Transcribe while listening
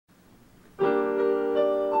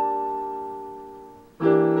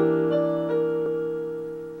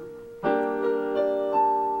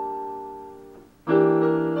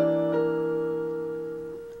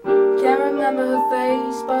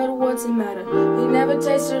He never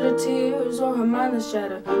tasted her tears or her mindless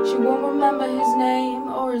chatter. She won't remember his name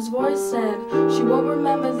or his voice, and she won't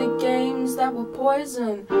remember the games that were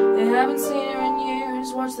poison. They haven't seen her in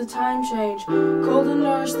years, watch the time change. Cold and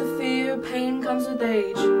nourish the fear, pain comes with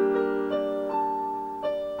age.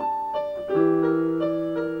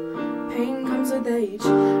 Pain comes with age.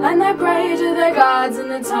 And they pray to their gods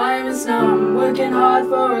and the time is numb, working hard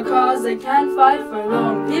for a cause they can't fight for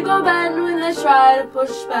long. People bend when they try to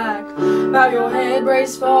push back. Bow your head,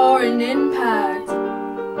 brace for an impact.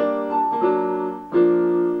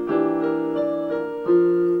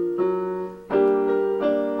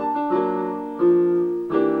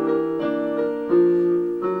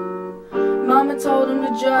 Mama told him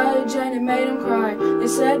to judge and it made him cry. They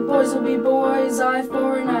said boys will be boys, eye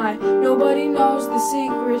for an eye. Nobody knows the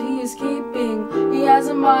secret he is keeping. He has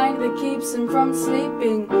a mind that keeps him from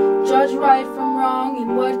sleeping. Judge right from wrong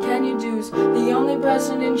and what can you do? The only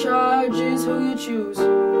person in charge is who you choose.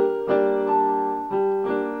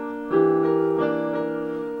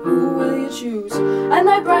 Who will you choose? And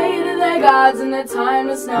they pray to their gods and their time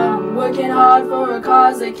is numb, working hard for a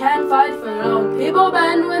cause they can't fight for long. People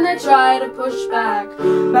bend when they try to push back.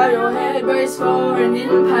 Bow your head, brace for an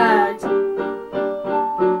impact.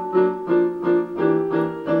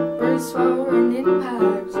 Brace for an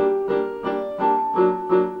impact.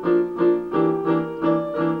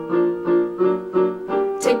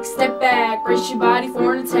 Take a step back, brace your body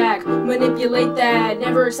for an attack. Manipulate that,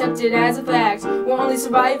 never accept it as a fact. We're only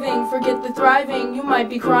surviving, forget the thriving. You might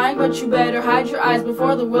be crying, but you better hide your eyes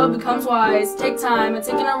before the world becomes wise. Take time, I'm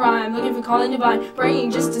taking a rhyme, looking for calling divine,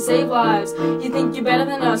 praying just to save lives. You think you're better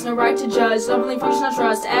than us, no right to judge. No belief, function, no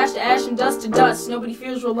trust, ash to ash and dust to dust. Nobody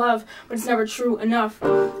feels real love, but it's never true enough.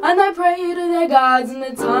 And they pray to their gods and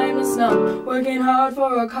the time is numb, working hard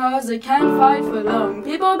for a cause they can't fight for long.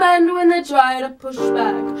 People bend when they try to push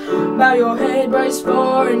back. Bow your head, brace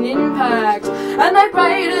for an impact. And they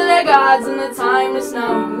pray to their gods and the time is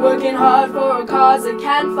numb, working hard for a cause they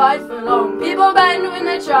can't fight for long. People bend when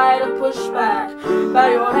they try to push back. Bow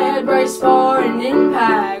your head, brace for an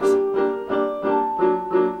impact.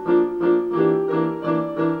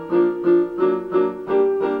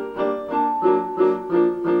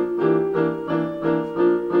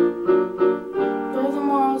 Throw the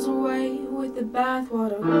morals away with the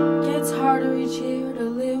bathwater. Gets harder each year to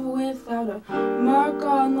live without a mark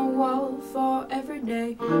on the wall for every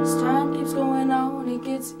day. As time keeps going on, it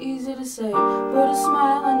gets easy to say. Put a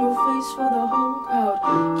smile on your face for the whole crowd.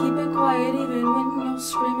 Keep it quiet even when you're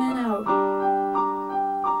screaming out.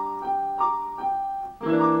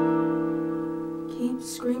 Keep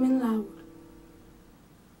screaming loud.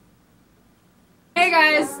 Hey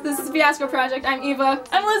guys, this is the Fiasco Project. I'm Eva.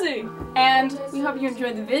 I'm Lizzie. And we hope you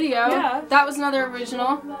enjoyed the video. Yeah. That was another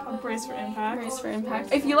original. Brace for impact. Brace for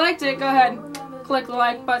impact. If you liked it, go ahead. Click the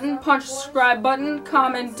like button, punch the subscribe button,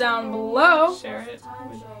 comment down below. Share it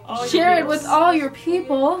with all Share your it with all your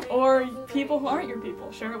people. Or people who aren't your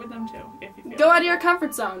people. Share it with them too, if you feel Go out of your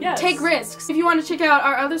comfort zone. Yes. Take risks. If you want to check out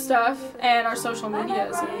our other stuff and our social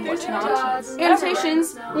medias and whatnot,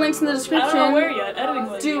 annotations, links in the description. I don't know where yet. Editing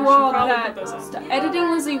Lizzie. Do You should all probably that put those on. stuff. Editing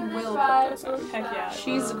Lizzie will put those on. Heck yeah.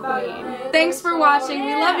 She's a queen. Thanks for watching.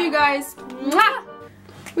 We love you guys. Mwah!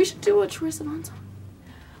 We should do a Charissa Vaughn song.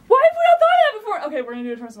 Why have we not thought of that before? Okay, we're gonna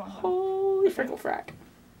do a Charissa Vaughn song. Holy frickle frack.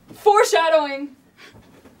 Foreshadowing!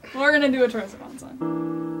 We're gonna do a Charissa Vaughn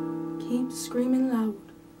song. Keep screaming loud.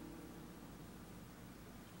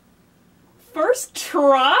 First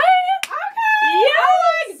try? Okay! Yes!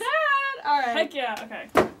 I like that! Alright. Heck yeah,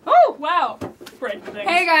 okay. Oh! Wow. Break things.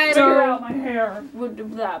 Hey guys! Figure out my hair. Blah,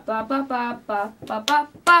 blah, blah, blah, blah, blah, blah,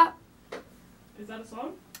 blah. Is that a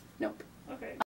song? Nope. Okay.